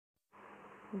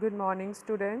Good morning,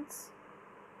 students.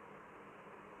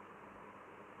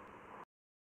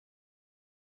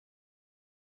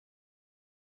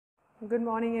 Good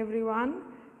morning, everyone.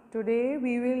 Today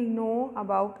we will know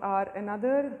about our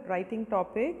another writing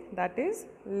topic, that is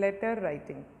letter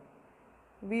writing.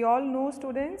 We all know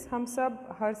students, हम सब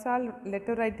हर साल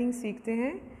letter writing सीखते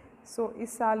हैं. So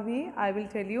इस साल भी I will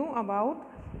tell you about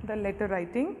the letter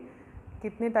writing.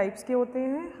 कितने types के होते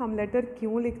हैं, हम letter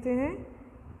क्यों लिखते हैं.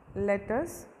 Let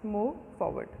us move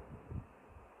forward.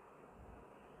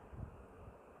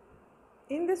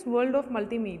 In this world of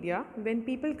multimedia, when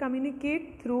people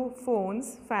communicate through phones,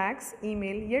 fax,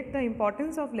 email, yet the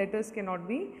importance of letters cannot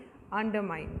be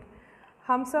undermined.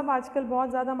 हम सब आजकल बहुत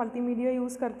ज़्यादा मल्टीमीडिया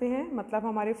यूज़ करते हैं, मतलब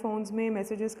हमारे फ़ोन्स में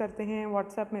मैसेजेस करते हैं,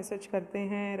 व्हाट्सएप मैसेज करते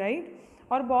हैं, राइट.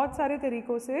 और बहुत सारे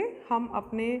तरीक़ों से हम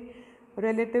अपने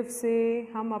रिलेटिव से,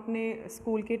 हम अपने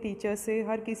स्कूल के टीचर से,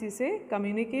 हर किसी से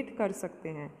कम्युनिकेट कर सकते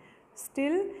हैं.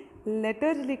 स्टिल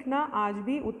लेटर लिखना आज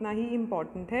भी उतना ही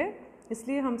इम्पॉर्टेंट है,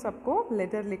 इसलिए हम सबको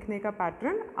लेटर लिखने का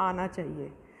पैटर्न आना चाहिए.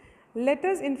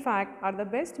 Letters in fact are the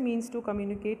best means to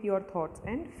communicate your thoughts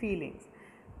and feelings.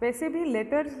 वैसे भी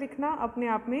लेटर्स लिखना अपने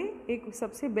आप में एक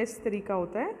सबसे बेस्ट तरीका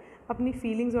होता है अपनी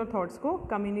फीलिंग्स और थॉट्स को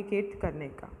कम्युनिकेट करने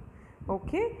का.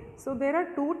 Okay, so there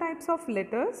are two types of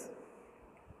letters.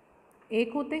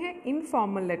 एक होते हैं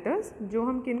इनफॉर्मल लेटर्स, जो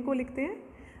हम किन को लिखते हैं,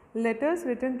 letters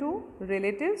written to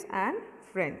relatives and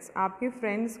friends. आपके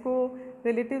फ्रेंड्स को,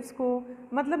 रिलेटिव्स को,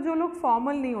 मतलब जो लोग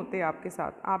फॉर्मल नहीं होते आपके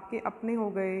साथ, आपके अपने हो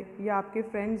गए या आपके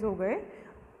फ्रेंड्स हो गए,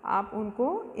 आप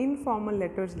उनको इनफॉर्मल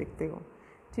लेटर्स लिखते हो.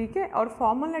 ठीक है. और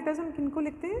फॉर्मल लेटर्स हम किनको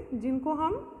लिखते हैं, जिनको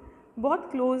हम बहुत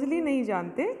क्लोजली नहीं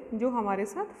जानते, जो हमारे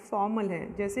साथ फॉर्मल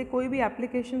हैं. जैसे कोई भी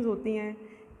एप्लीकेशंस होती हैं,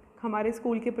 हमारे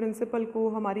स्कूल के प्रिंसिपल को,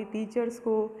 हमारी टीचर्स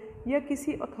को, या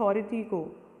किसी अथॉरिटी को.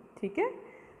 ठीक है.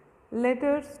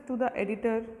 लेटर्स टू द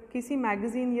एडिटर, किसी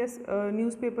मैगज़ीन या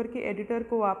न्यूज़पेपर के एडिटर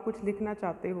को आप कुछ लिखना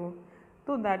चाहते हो,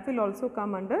 तो that will also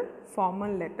come under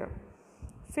formal letter.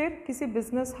 फिर किसी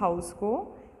बिजनेस हाउस को,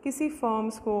 किसी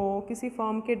फर्म्स को, किसी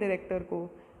फर्म के डायरेक्टर को,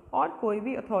 और कोई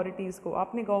भी अथॉरिटीज़ को,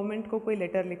 आपने गवर्नमेंट को कोई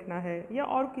लेटर लिखना है, या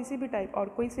और किसी भी टाइप, और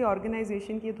कोई सी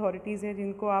ऑर्गेनाइजेशन की अथॉरिटीज़ हैं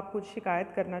जिनको आप कुछ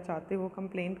शिकायत करना चाहते हो,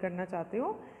 कंप्लेंट करना चाहते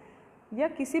हो, या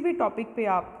किसी भी टॉपिक पे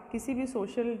आप किसी भी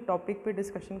सोशल टॉपिक पे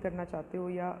डिस्कशन करना चाहते हो,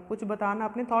 या कुछ बताना,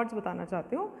 अपने थॉट्स बताना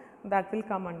चाहते हो, that will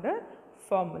come under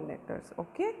formal letters.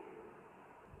 Okay.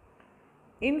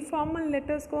 Informal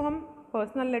letters को हम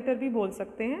पर्सनल लेटर भी बोल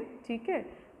सकते हैं. ठीक है.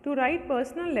 टू राइट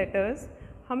पर्सनल लेटर्स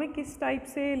हमें किस टाइप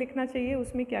से लिखना चाहिए,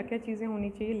 उसमें क्या क्या चीज़ें होनी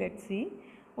चाहिए, लेट्स सी.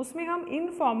 उसमें हम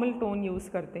इनफॉर्मल टोन यूज़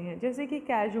करते हैं, जैसे कि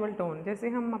कैजुअल टोन, जैसे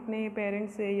हम अपने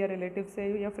पेरेंट्स से या रिलेटिव से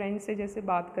या फ्रेंड्स से जैसे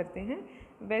बात करते हैं,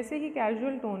 वैसे ही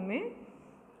कैजुअल टोन में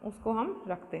उसको हम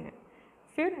रखते हैं.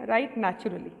 फिर राइट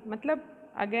नेचुरली, मतलब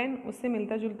अगेन उससे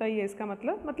मिलता जुलता ही है इसका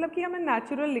मतलब कि हमें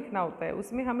नेचुरल लिखना होता है.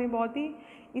 उसमें हमें बहुत ही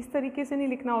इस तरीके से नहीं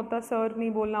लिखना होता, सर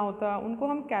नहीं बोलना होता, उनको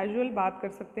हम कैजुअल बात कर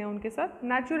सकते हैं उनके साथ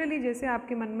नेचुरली. जैसे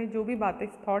आपके मन में जो भी बातें,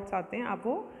 थॉट्स आते हैं, आप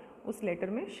वो उस लेटर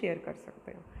में शेयर कर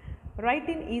सकते हो. राइट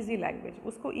इन ईजी लैंग्वेज,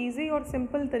 उसको ईजी और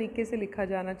सिंपल तरीके से लिखा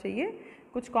जाना चाहिए,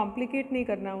 कुछ कॉम्प्लिकेट नहीं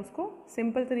करना उसको,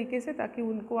 सिंपल तरीके से, ताकि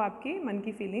उनको आपकी मन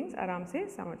की फीलिंग्स आराम से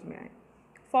समझ में आए.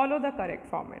 Follow the correct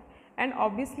format, and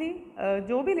obviously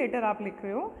जो भी लेटर आप लिख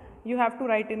रहे हो, you have to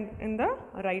right in the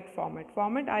right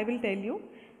format I will tell you.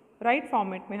 Right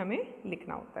format में हमें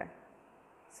लिखना होता है.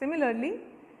 सिमिलरली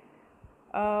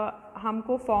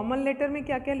हमको फॉर्मल लेटर में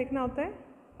क्या क्या लिखना होता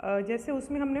है, जैसे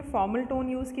उसमें हमने फॉर्मल टोन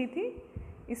यूज़ की थी,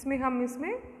 इसमें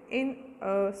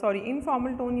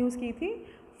इनफॉर्मल टोन यूज़ की थी.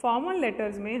 फॉर्मल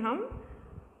लेटर्स में हम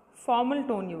फॉर्मल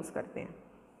टोन यूज़ करते हैं.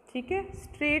 ठीक है.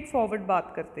 स्ट्रेट फॉरवर्ड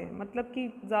बात करते हैं, मतलब कि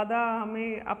ज़्यादा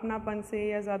हमें अपनापन से,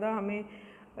 या ज़्यादा हमें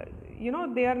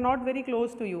they are not very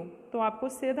close to you, तो आपको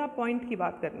सीधा पॉइंट की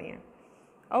बात करनी है.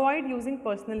 अवॉइड यूजिंग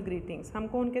पर्सनल ग्रीटिंग्स,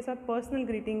 हमको उनके साथ पर्सनल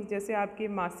ग्रीटिंग्स, जैसे आपके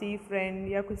मासी, फ्रेंड,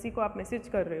 या किसी को आप मैसेज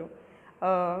कर रहे हो,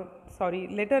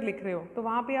 लेटर लिख रहे हो, तो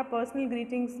वहाँ पे आप पर्सनल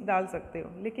ग्रीटिंग्स डाल सकते हो,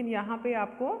 लेकिन यहाँ पे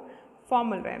आपको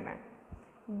फॉर्मल रहना है.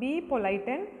 Be polite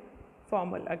and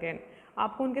formal. Again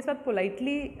आपको उनके साथ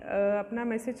पोलाइटली अपना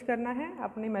मैसेज करना है,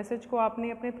 अपने मैसेज को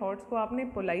आपने, अपने थॉट्स को आपने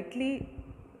पोलाइटली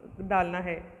डालना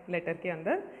है लेटर के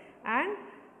अंदर, एंड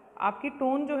आपकी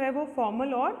टोन जो है वो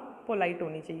फॉर्मल और पोलाइट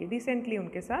होनी चाहिए. डिसेंटली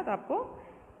उनके साथ आपको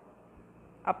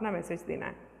अपना मैसेज देना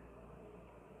है.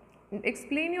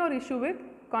 Explain your issue with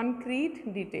concrete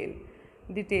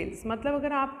details, मतलब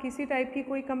अगर आप किसी टाइप की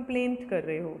कोई कंप्लेंट कर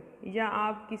रहे हो, या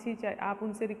आप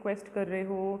उनसे रिक्वेस्ट कर रहे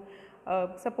हो,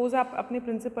 सपोज़ आप अपने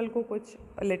प्रिंसिपल को कुछ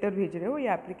लेटर भेज रहे हो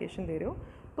या एप्लीकेशन दे रहे हो,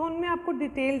 तो उनमें आपको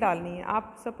डिटेल डालनी है.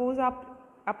 आप सपोज़ आप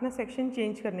अपना सेक्शन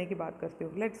चेंज करने की बात करते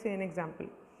हो, लेट्स से एन एग्जांपल,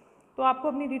 तो आपको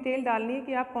अपनी डिटेल डालनी है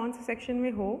कि आप कौन से सेक्शन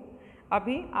में हो,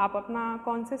 अभी आप अपना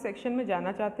कौन से सेक्शन में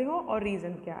जाना चाहते हो और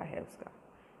रीज़न क्या है उसका।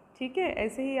 ठीक है,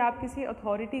 ऐसे ही आप किसी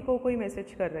अथॉरिटी को कोई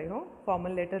मैसेज कर रहे हो,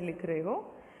 फॉर्मल लेटर लिख रहे हो,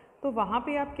 तो वहाँ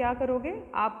पे आप क्या करोगे,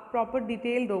 आप प्रॉपर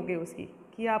डिटेल दोगे उसकी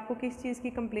कि आपको किस चीज़ की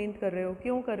कंप्लेंट कर रहे हो,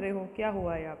 क्यों कर रहे हो, क्या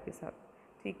हुआ है आपके साथ।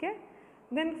 ठीक है,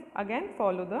 then again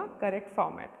follow the correct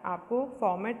format. आपको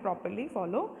फॉर्मेट प्रॉपरली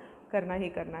फॉलो करना ही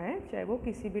करना है, चाहे वो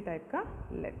किसी भी टाइप का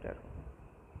लेटर हो।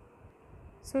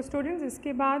 सो स्टूडेंट्स,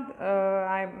 इसके बाद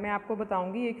मैं आपको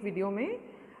बताऊंगी एक वीडियो में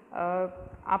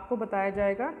आपको बताया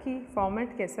जाएगा कि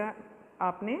फॉर्मेट कैसा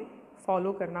आपने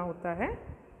फॉलो करना होता है।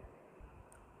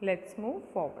 Let's move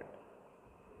forward.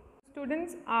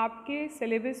 स्टूडेंट्स, आपके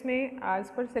सिलेबस में एज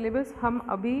पर सिलेबस हम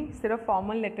अभी सिर्फ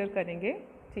फॉर्मल लेटर करेंगे।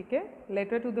 ठीक है,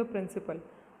 लेटर टू द प्रिंसिपल,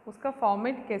 उसका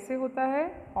फॉर्मेट कैसे होता है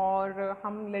और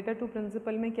हम लेटर टू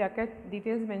प्रिंसिपल में क्या क्या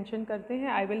डिटेल्स मेंशन करते हैं,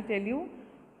 I will tell you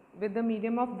with the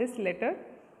medium of this letter.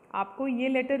 आपको ये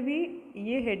लेटर भी,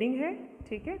 ये हेडिंग है,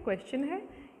 ठीक है, क्वेश्चन है,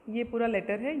 ये पूरा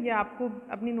लेटर है, ये आपको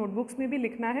अपनी नोटबुक्स में भी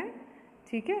लिखना है।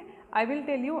 ठीक है, I will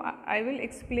tell you, I will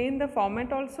explain the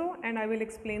format also and I will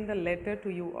explain the letter to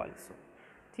you also.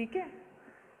 ठीक है,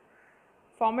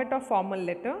 format of formal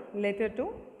letter, letter to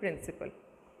principal.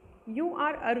 You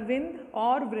are Arvind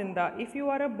or Vrinda. If you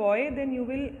are a boy, then you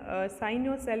will sign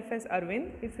yourself as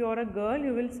Arvind. If you are a girl,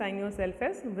 you will sign yourself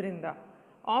as Vrinda.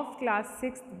 Of class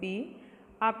 6th B,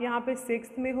 आप यहाँ पे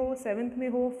 6th में हो, 7th में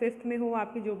हो, 5th में हो,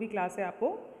 आपकी जो भी क्लास है आप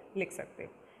वो लिख सकते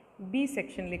हो। B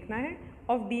सेक्शन लिखना है।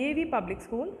 Of DAV Public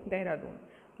School, Dehradun.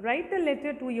 Write the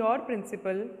letter to your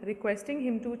principal requesting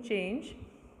him to change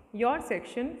your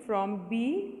section from B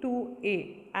to A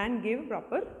and give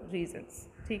proper reasons.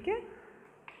 ठीक है,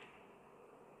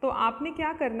 तो आपने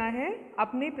क्या करना है,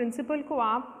 अपने प्रिंसिपल को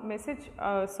आप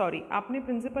अपने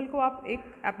प्रिंसिपल को आप एक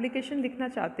एप्लीकेशन लिखना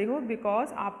चाहते हो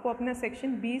बिकॉज आपको अपना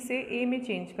सेक्शन बी से ए में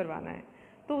चेंज करवाना है।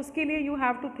 तो उसके लिए you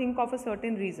have to think of a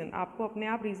certain reason, आपको अपने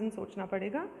आप रीज़न सोचना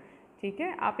पड़ेगा। ठीक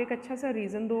है, आप एक अच्छा सा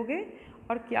रीज़न दोगे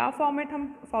और क्या फॉर्मेट हम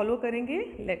फॉलो करेंगे,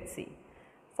 लेट्स सी।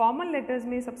 फॉर्मल लेटर्स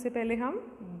में सबसे पहले हम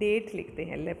डेट लिखते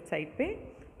हैं लेफ्ट साइड पे।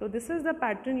 तो this is the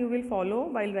pattern you will follow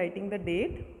while writing the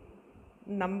date.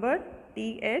 Number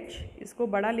TH, इसको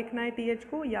बड़ा लिखना है TH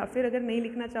को, या फिर अगर नहीं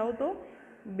लिखना चाहो तो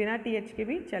बिना TH के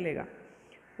भी चलेगा।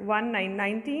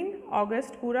 19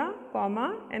 अगस्त पूरा, कॉमा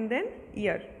एंड देन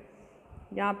ईयर,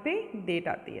 यहाँ पे डेट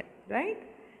आती है, राइट।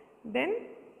 देन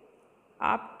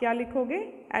आप क्या लिखोगे,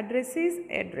 एड्रेसेस,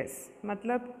 एड्रेस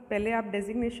मतलब पहले आप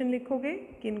डेजिग्नेशन लिखोगे,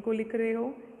 किन को लिख रहे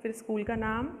हो, फिर स्कूल का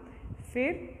नाम,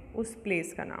 फिर उस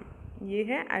प्लेस का नाम, ये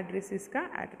है एड्रेसेस का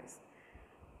address.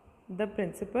 The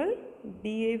principal,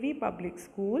 DAV public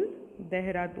school,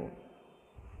 Dehradun.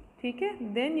 ठीक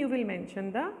है, then you will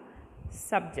mention the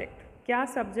subject, क्या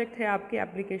सब्जेक्ट है आपके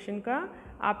एप्लीकेशन का।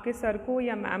 आपके सर को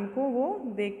या मैम को वो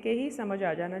देख के ही समझ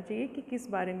आ जाना चाहिए कि किस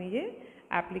बारे में ये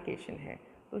एप्लीकेशन है।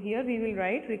 तो here we will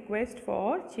write request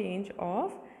for change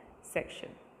of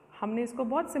section. हमने इसको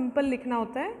बहुत सिंपल लिखना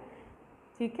होता है।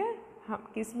 ठीक है,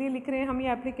 हम किस लिए लिख रहे हैं हम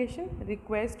ये application,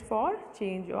 request for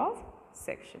change of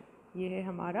section, ये है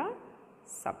हमारा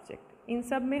सब्जेक्ट। इन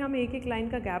सब में हम एक एक लाइन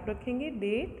का गैप रखेंगे,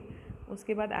 डेट,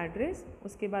 उसके बाद एड्रेस,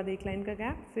 उसके बाद एक लाइन का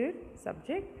गैप, फिर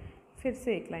सब्जेक्ट, फिर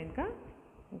से एक लाइन का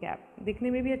गैप। दिखने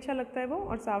में भी अच्छा लगता है वो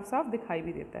और साफ साफ दिखाई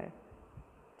भी देता है।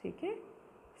 ठीक है,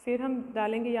 फिर हम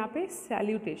डालेंगे यहाँ पे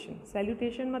सैल्यूटेशन।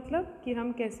 सैल्यूटेशन मतलब कि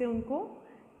हम कैसे उनको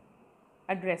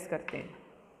एड्रेस करते हैं।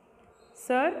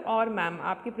 सर और मैम,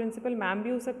 आपकी प्रिंसिपल मैम भी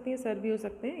हो सकती है, सर भी हो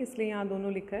सकते हैं, इसलिए यहाँ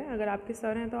दोनों लिखा है। अगर आपके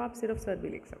सर हैं तो आप सिर्फ सर भी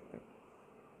लिख सकते हो।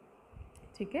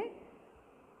 ठीक है,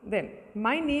 then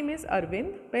my name is Arvind.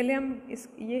 पहले हम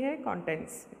ये है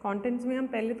कॉन्टेंट्स में हम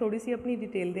पहले थोड़ी सी अपनी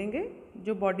डिटेल देंगे,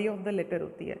 जो बॉडी ऑफ द लेटर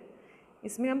होती है,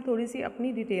 इसमें हम थोड़ी सी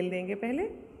अपनी डिटेल देंगे पहले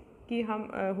कि हम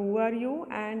हु आर यू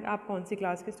एंड आप कौन सी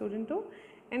क्लास के स्टूडेंट हो,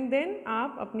 एंड देन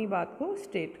आप अपनी बात को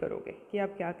स्टेट करोगे कि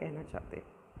आप क्या कहना चाहते हैं।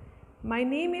 My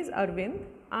name is Arvind.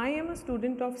 I am a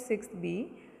student of 6th B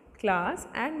class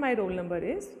and my roll number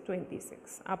is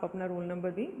 26. आप अपना रोल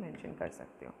नंबर भी मेंशन कर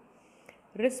सकते हो।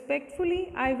 Respectfully,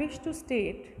 I wish to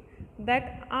state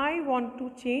that I want to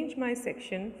change my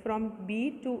section from B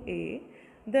to A.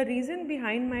 The reason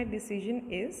behind my decision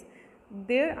is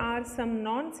there are some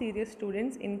non-serious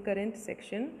students in current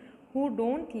section who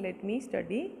don't let me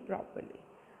study properly.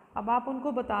 अब आप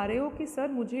उनको बता रहे हो कि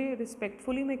sir मुझे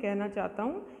respectfully मैं कहना चाहता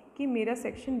हूँ कि मेरा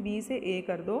सेक्शन बी से ए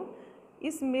कर दो।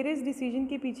 मेरे इस डिसीजन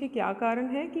के पीछे क्या कारण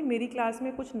है कि मेरी क्लास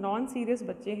में कुछ नॉन सीरियस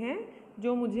बच्चे हैं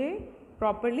जो मुझे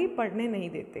प्रॉपरली पढ़ने नहीं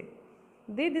देते।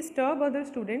 दे disturb other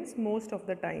students most of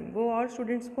the time, वो और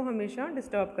स्टूडेंट्स को हमेशा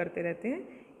डिस्टर्ब करते रहते हैं।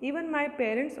 Even my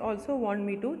parents also want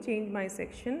me to change my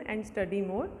section and study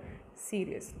more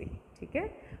seriously. ठीक है,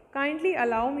 Kindly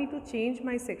allow me to change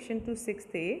my section to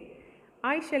 6th A.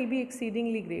 I shall be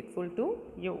exceedingly grateful to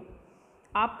you.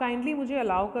 आप kindly मुझे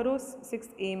allow करो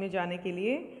 6th A में जाने के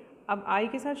लिए. अब आई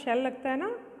के साथ शैल लगता है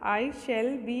ना. आई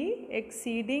शैल बी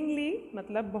एक्सीडिंगली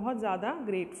मतलब बहुत ज़्यादा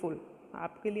ग्रेटफुल.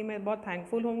 आपके लिए मैं बहुत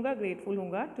थैंकफुल होऊंगा, ग्रेटफुल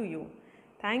होऊंगा to you.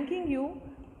 Thanking you,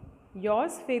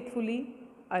 yours faithfully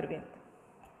Arvind.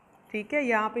 ठीक है,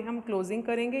 यहाँ पे हम क्लोजिंग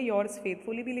करेंगे. योर्स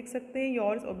फेथफुली भी लिख सकते हैं,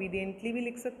 योर्स ओबीडियंटली भी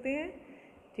लिख सकते हैं.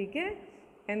 ठीक है,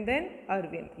 एंड देन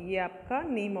अरविंद, ये आपका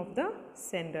नेम ऑफ द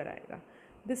सेंडर आएगा.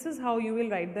 This is how you will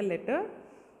write the letter.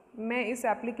 मैं इस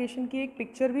एप्लीकेशन की एक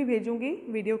पिक्चर भी भेजूंगी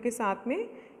वीडियो के साथ में.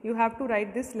 You have to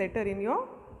right this letter in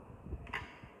your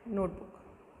notebook.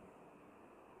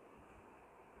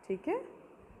 ठीक है,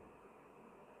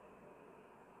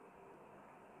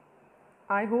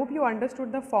 I hope you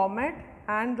understood the format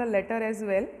and the letter as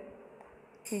well.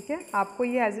 ठीक है, आपको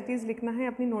ये एज इट इज़ लिखना है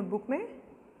अपनी नोटबुक में.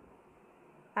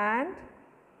 And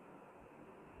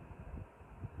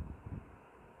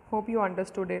hope you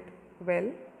understood it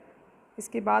well.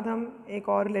 इसके बाद हम एक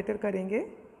और लेटर करेंगे.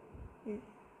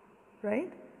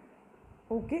 Right,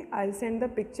 okay, I will send the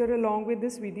picture along with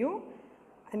this video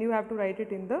and you have to write it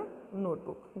in the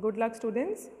notebook. Good luck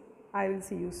students. I will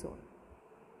see you soon.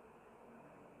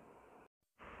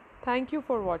 Thank you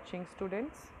for watching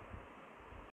students.